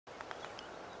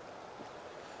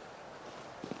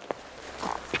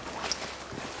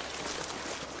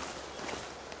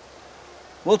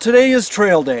Well, today is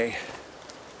trail day.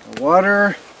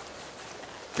 Water,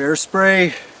 bear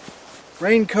spray,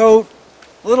 raincoat,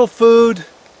 a little food,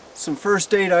 some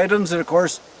first aid items, and of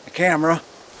course a camera.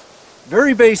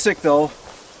 Very basic though.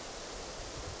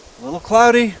 A little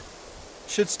cloudy,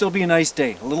 should still be a nice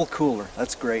day. A little cooler,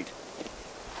 that's great.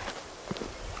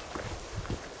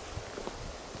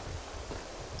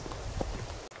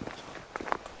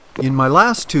 In my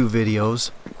last two videos,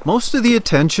 most of the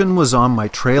attention was on my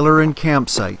trailer and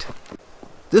campsite.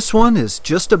 This one is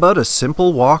just about a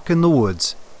simple walk in the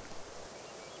woods.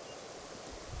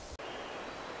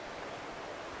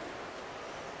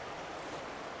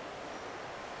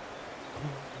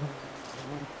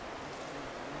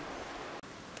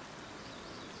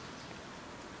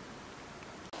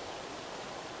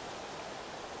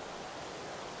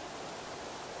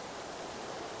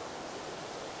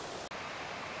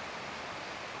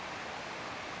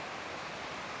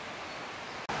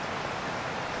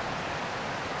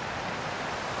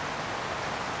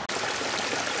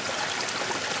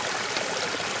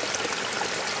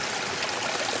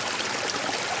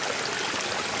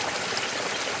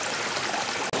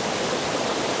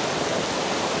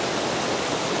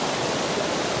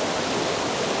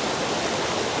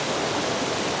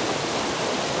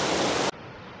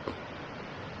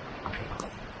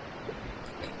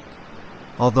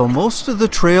 Although most of the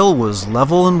trail was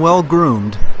level and well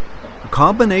groomed, a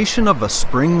combination of a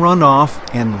spring runoff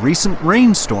and recent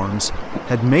rainstorms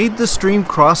had made the stream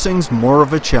crossings more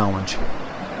of a challenge.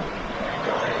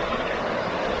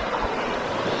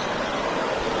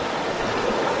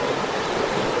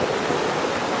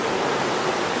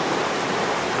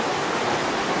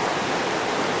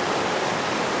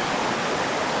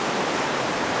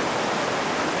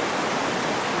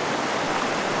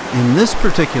 In this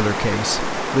particular case,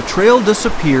 the trail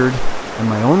disappeared and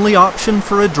my only option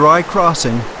for a dry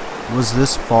crossing was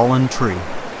this fallen tree.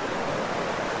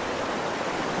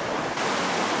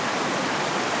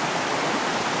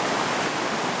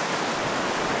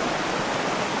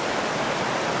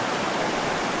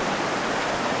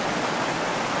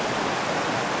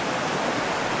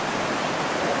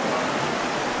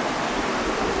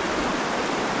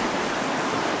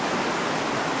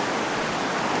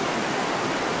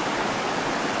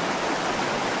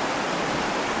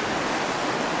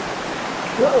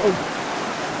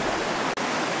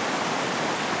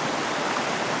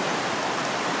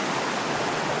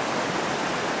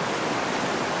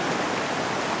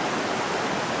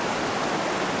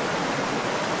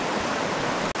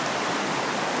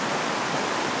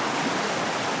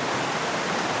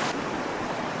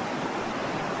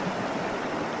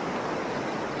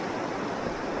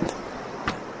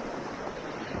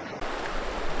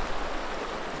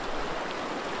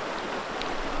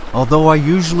 Although I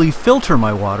usually filter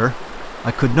my water,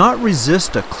 I could not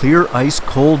resist a clear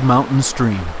ice-cold mountain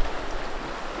stream.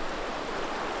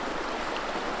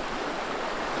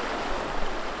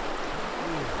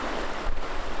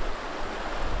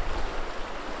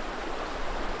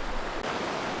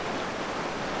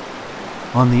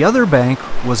 On the other bank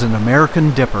was an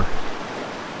American dipper.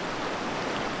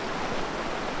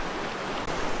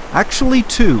 Actually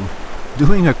two,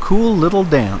 doing a cool little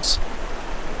dance.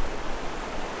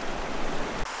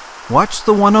 Watch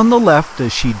the one on the left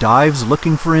as she dives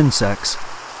looking for insects.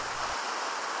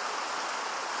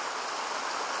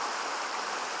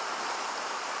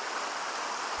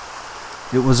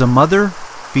 It was a mother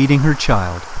feeding her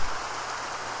child.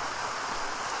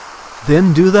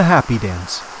 Then do the happy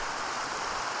dance.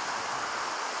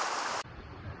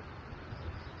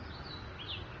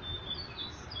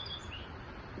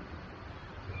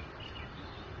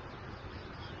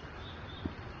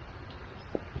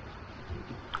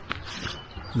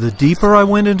 The deeper I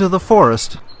went into the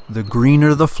forest, the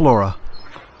greener the flora.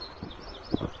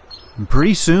 And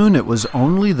pretty soon it was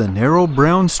only the narrow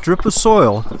brown strip of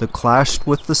soil that clashed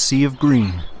with the sea of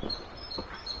green.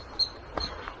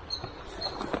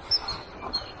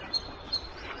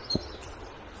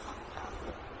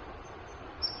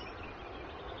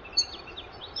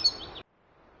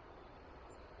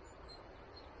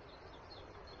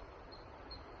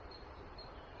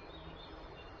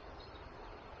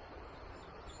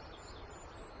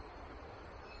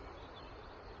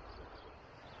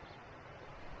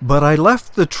 But I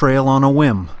left the trail on a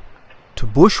whim, to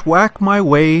bushwhack my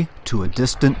way to a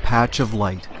distant patch of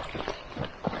light.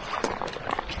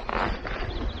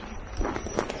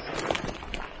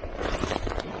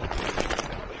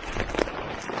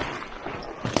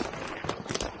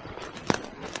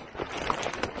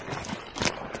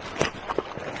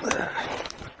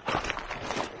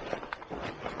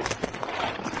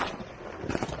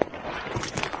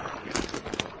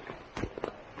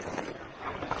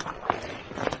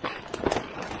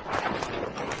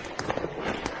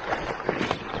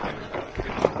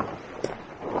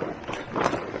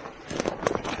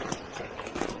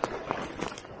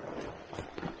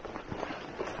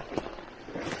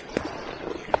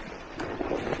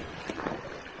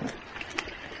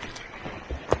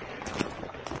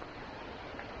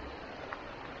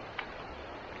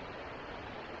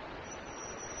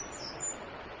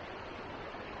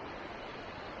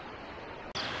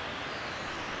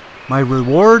 My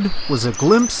reward was a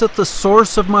glimpse at the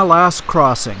source of my last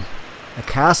crossing, a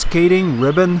cascading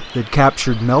ribbon that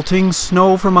captured melting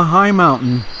snow from a high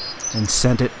mountain and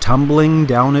sent it tumbling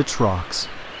down its rocks.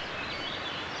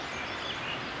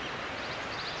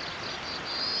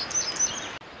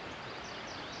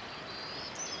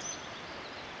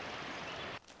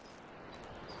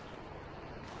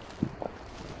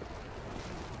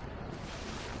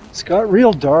 It's got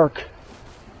real dark.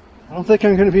 I don't think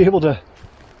I'm going to be able to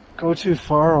go too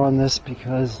far on this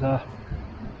because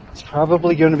it's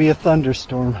probably going to be a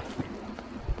thunderstorm.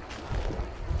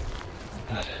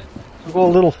 I'll go a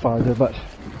little farther, but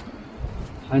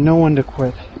I know when to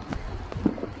quit.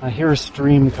 I hear a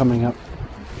stream coming up.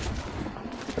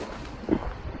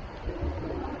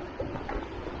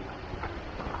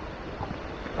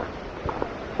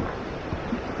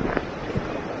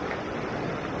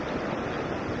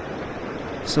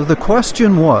 So the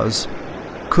question was,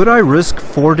 could I risk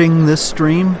fording this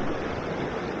stream?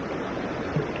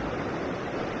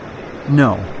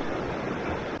 No.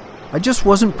 I just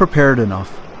wasn't prepared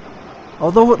enough.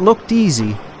 Although it looked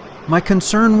easy, my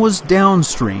concern was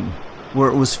downstream, where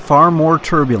it was far more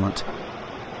turbulent.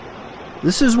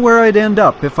 This is where I'd end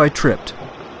up if I tripped,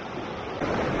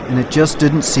 and it just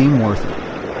didn't seem worth it.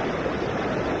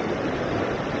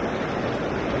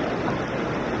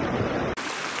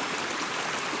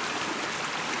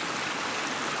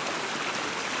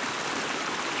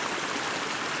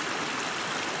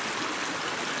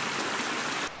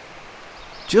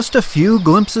 Just a few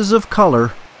glimpses of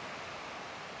color,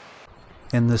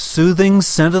 and the soothing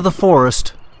scent of the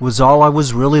forest was all I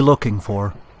was really looking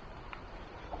for.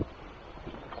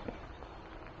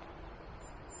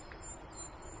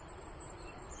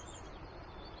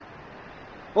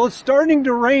 Well, it's starting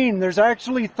to rain. There's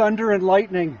actually thunder and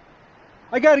lightning.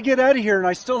 I got to get out of here, and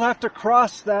I still have to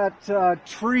cross that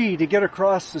tree to get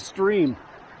across the stream.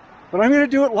 But I'm going to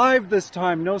do it live this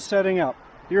time, no setting up.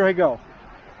 Here I go.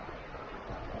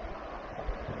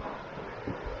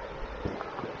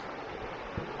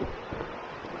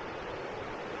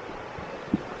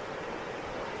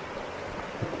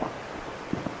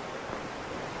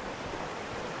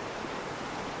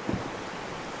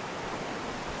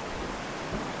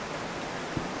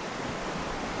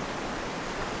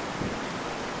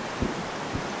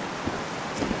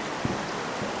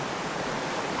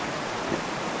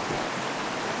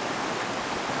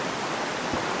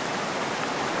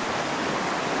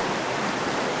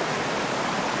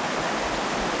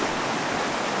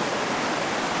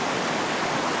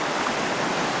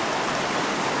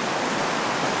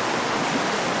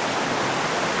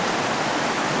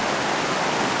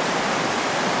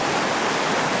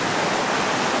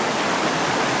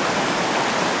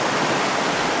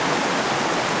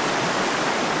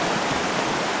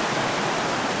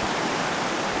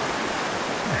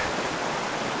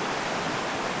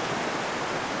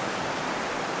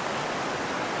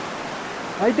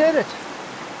 I did it!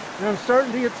 And I'm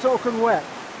starting to get soaking wet.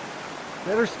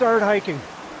 Better start hiking.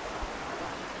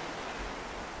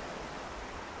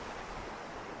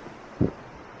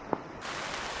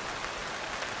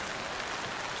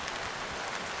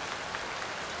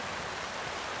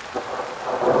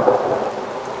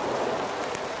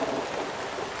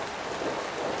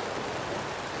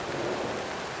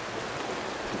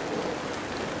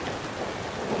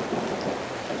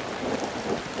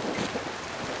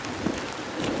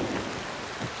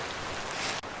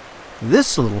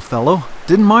 This little fellow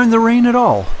didn't mind the rain at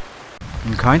all,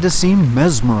 and kinda seemed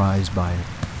mesmerized by it.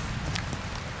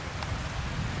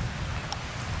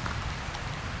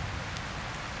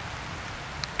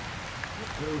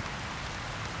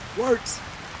 Works!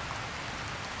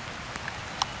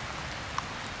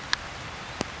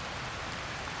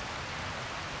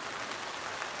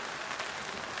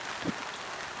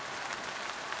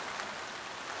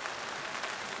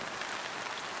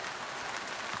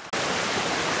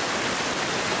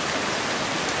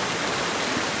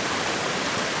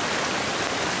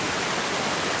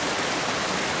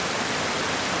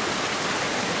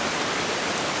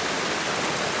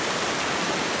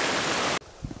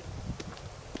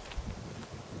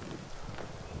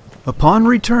 Upon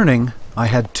returning, I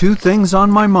had two things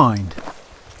on my mind.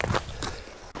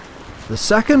 The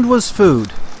second was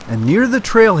food, and near the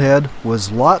trailhead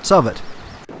was lots of it.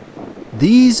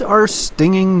 These are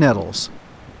stinging nettles.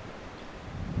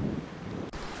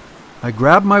 I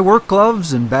grabbed my work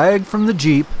gloves and bag from the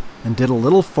Jeep and did a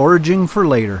little foraging for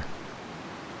later.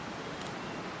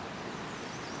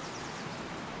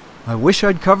 I wish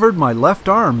I'd covered my left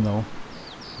arm, though.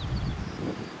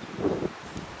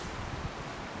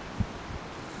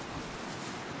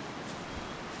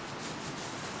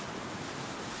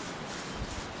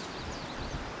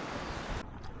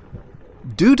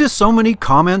 Due to so many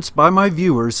comments by my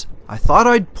viewers, I thought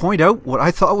I'd point out what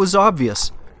I thought was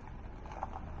obvious.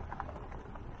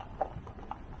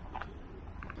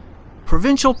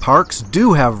 Provincial parks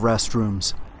do have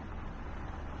restrooms.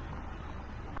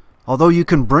 Although you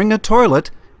can bring a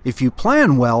toilet, if you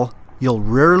plan well, you'll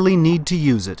rarely need to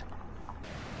use it.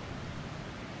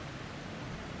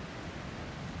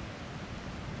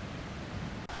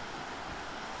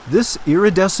 This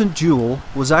iridescent jewel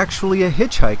was actually a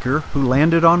hitchhiker who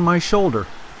landed on my shoulder.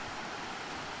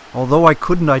 Although I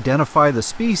couldn't identify the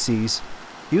species,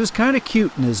 he was kind of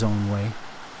cute in his own way.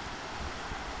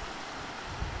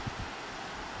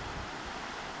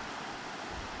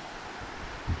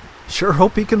 Sure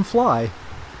hope he can fly.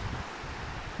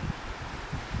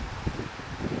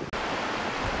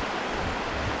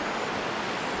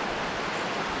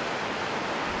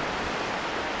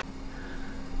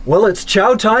 Well, it's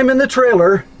chow time in the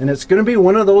trailer, and it's going to be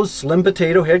one of those slim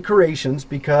potato head creations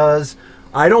because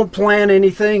I don't plan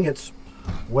anything. It's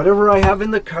whatever I have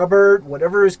in the cupboard,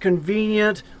 whatever is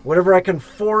convenient, whatever I can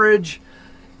forage.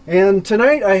 And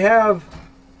tonight I have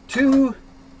 2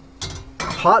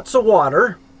 pots of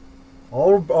water,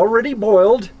 already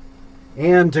boiled.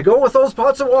 And to go with those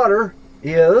pots of water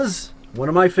is one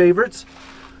of my favorites,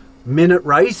 minute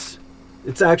rice.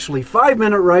 It's actually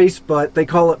 5-minute rice, but they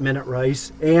call it minute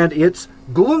rice, and it's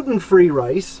gluten-free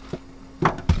rice.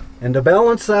 And to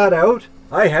balance that out,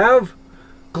 I have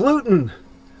gluten,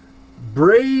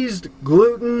 braised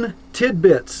gluten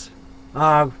tidbits.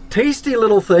 Tasty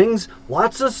little things,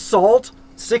 lots of salt,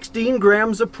 16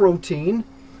 grams of protein.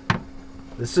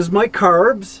 This is my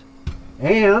carbs,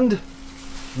 and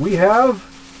we have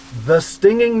the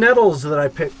stinging nettles that I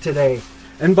picked today.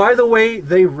 And by the way,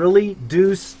 they really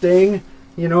do sting.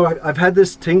 You know, I've had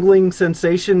this tingling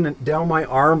sensation down my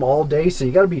arm all day, so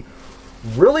you got to be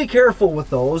really careful with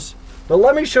those. But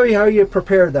let me show you how you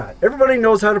prepare that. Everybody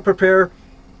knows how to prepare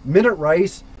minute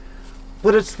rice,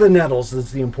 but it's the nettles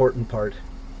that's the important part.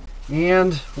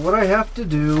 And what I have to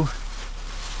do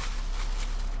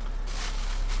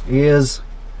is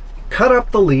cut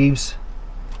up the leaves.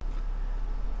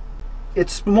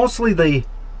 It's mostly the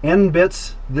end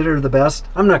bits that are the best.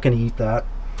 I'm not going to eat that.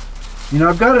 You know,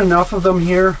 I've got enough of them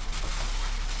here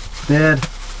that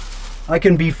I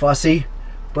can be fussy,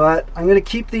 but I'm going to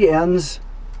keep the ends.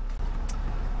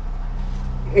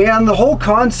 And the whole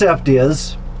concept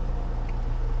is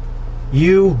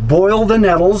you boil the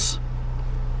nettles,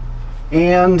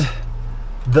 and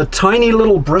the tiny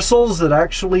little bristles that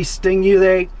actually sting you,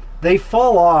 they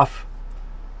fall off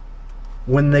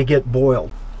when they get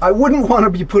boiled. I wouldn't want to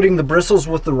be putting the bristles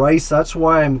with the rice. That's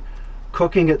why I'm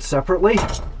cooking it separately.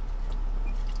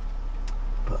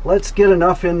 But let's get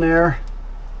enough in there.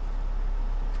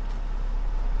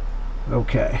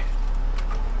 Okay.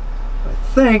 I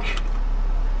think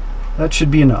that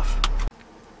should be enough.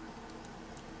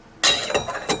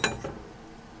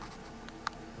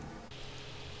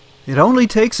 It only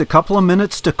takes a couple of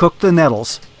minutes to cook the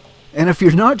nettles. And if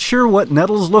you're not sure what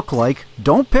nettles look like,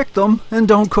 don't pick them and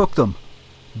don't cook them.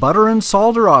 Butter and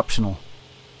salt are optional.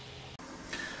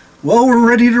 Well, we're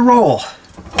ready to roll.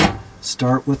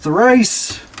 Start with the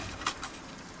rice.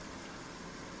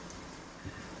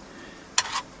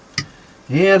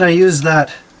 And I use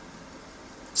that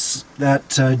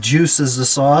juice as the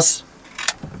sauce.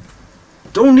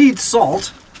 Don't need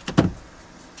salt.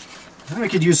 I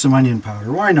could use some onion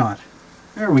powder. Why not?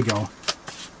 There we go.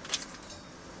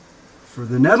 For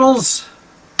the nettles,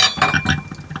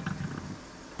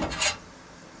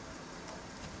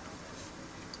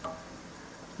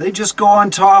 they just go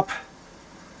on top.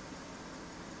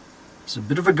 It's a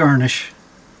bit of a garnish.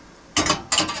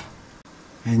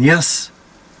 And yes,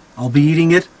 I'll be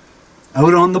eating it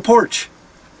out on the porch.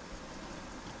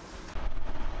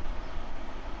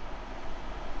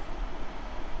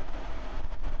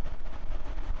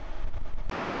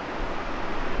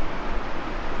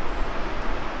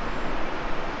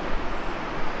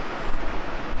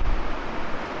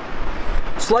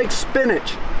 It's like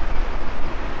spinach.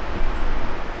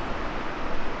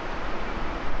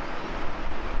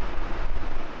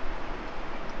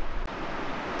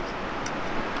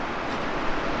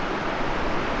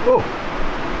 Oh,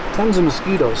 tons of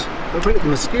mosquitoes. Look at the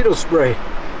mosquito spray.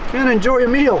 Can't enjoy a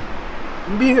meal.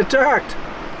 I'm being attacked.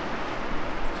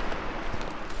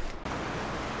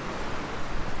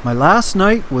 My last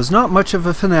night was not much of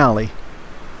a finale.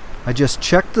 I just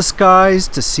checked the skies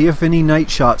to see if any night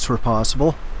shots were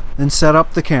possible, and set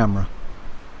up the camera.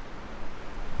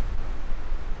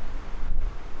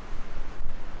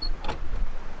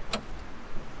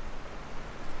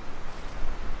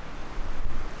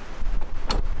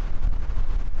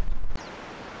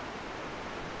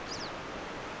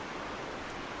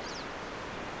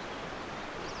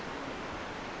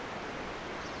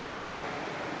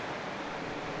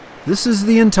 This is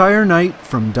the entire night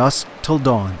from dusk till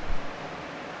dawn.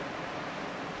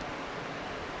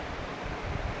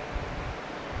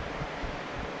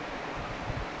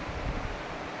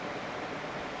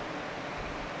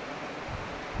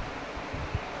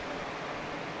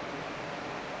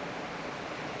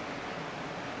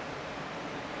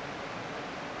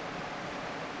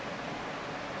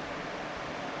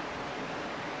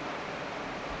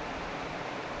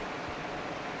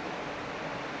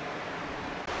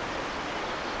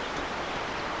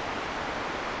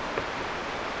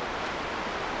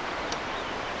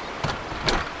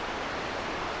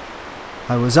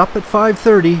 I was up at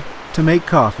 5:30 to make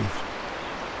coffee.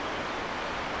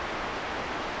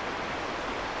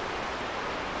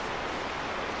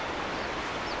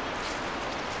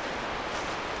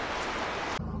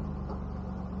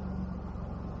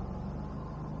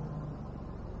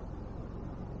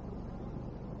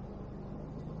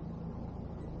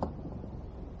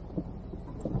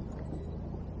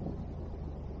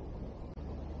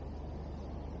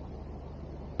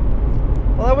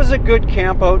 Well, that was a good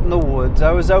camp out in the woods.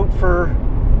 I was out for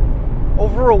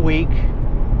over a week.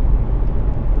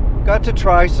 Got to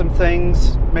try some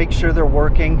things, make sure they're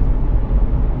working.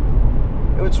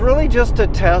 It was really just a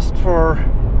test for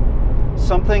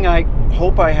something I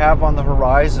hope I have on the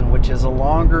horizon, which is a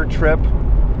longer trip,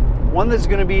 one that's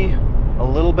going to be a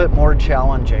little bit more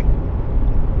challenging.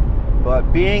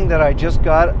 But being that I just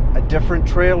got a different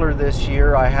trailer this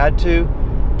year, I had to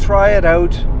try it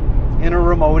out in a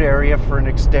remote area for an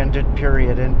extended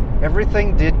period, and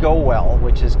everything did go well,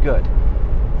 which is good.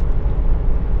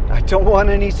 I don't want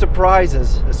any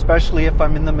surprises, especially if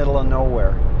I'm in the middle of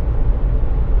nowhere.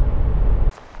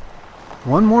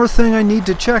 One more thing I need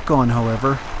to check on,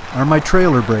 however, are my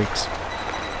trailer brakes.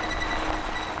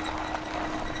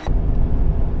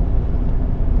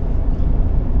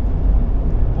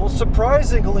 Well,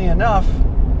 surprisingly enough,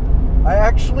 I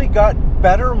actually got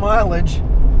better mileage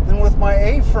than with my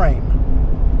A-frame.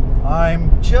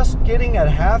 I'm just getting at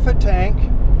half a tank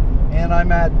and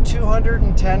I'm at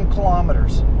 210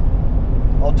 kilometers.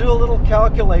 I'll do a little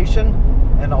calculation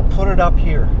and I'll put it up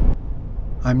here.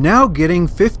 I'm now getting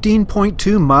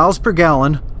 15.2 miles per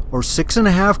gallon or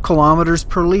 6.5 kilometers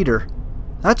per liter.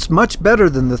 That's much better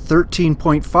than the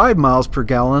 13.5 miles per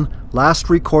gallon last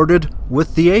recorded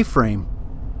with the A-frame.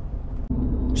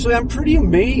 Actually, I'm pretty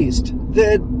amazed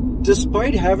that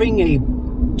despite having a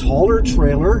taller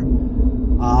trailer,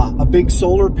 a big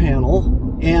solar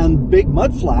panel, and big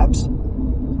mud flaps,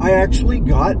 I actually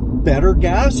got better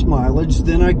gas mileage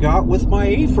than I got with my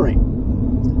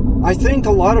A-frame. I think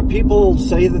a lot of people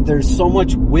say that there's so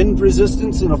much wind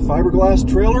resistance in a fiberglass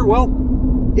trailer.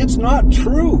 Well, it's not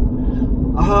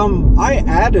true. I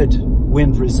added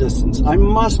wind resistance. I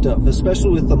must have,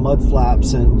 especially with the mud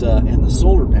flaps and the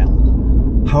solar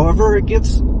panel. However, it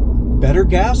gets better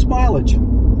gas mileage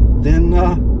than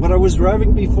what I was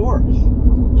driving before.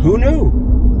 Who knew?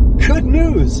 Good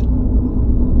news!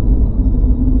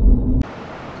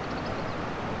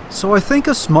 So I think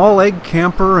a small egg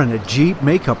camper and a Jeep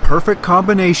make a perfect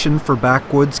combination for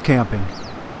backwoods camping.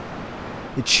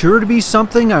 It's sure to be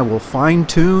something I will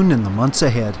fine-tune in the months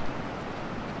ahead.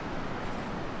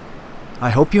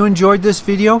 I hope you enjoyed this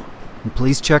video, and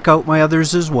please check out my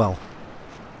others as well.